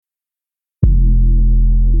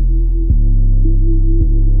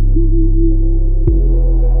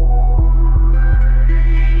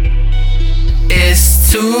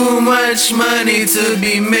Too much money to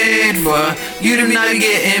be made, boy. You do not be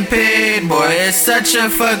getting paid, boy. It's such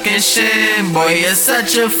a fucking shame, boy. You're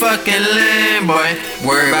such a fucking lame, boy.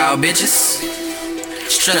 Worry about bitches,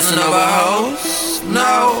 stressing over hoes.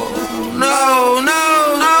 No, no,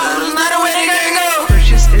 no, no, that's not the way they gotta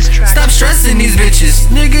go. Stop stressing these bitches,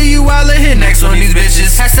 nigga. You all in here next on these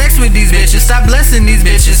bitches. Have sex with these bitches. Stop blessing these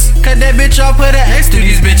bitches. Cut that bitch off, put an X to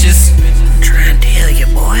these bitches. I'm trying to tell you,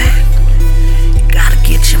 boy. Gotta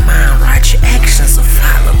get your mind right, your actions will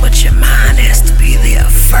follow, but your mind has to be there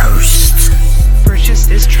first. Purchase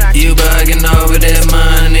this track. You bugging over that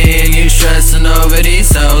money and you stressing over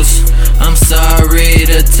these hoes. I'm sorry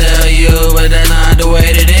to tell you, but that's not the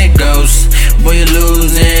way that it goes. Boy, you're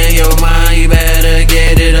losing your mind, you better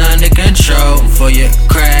get it under control. For your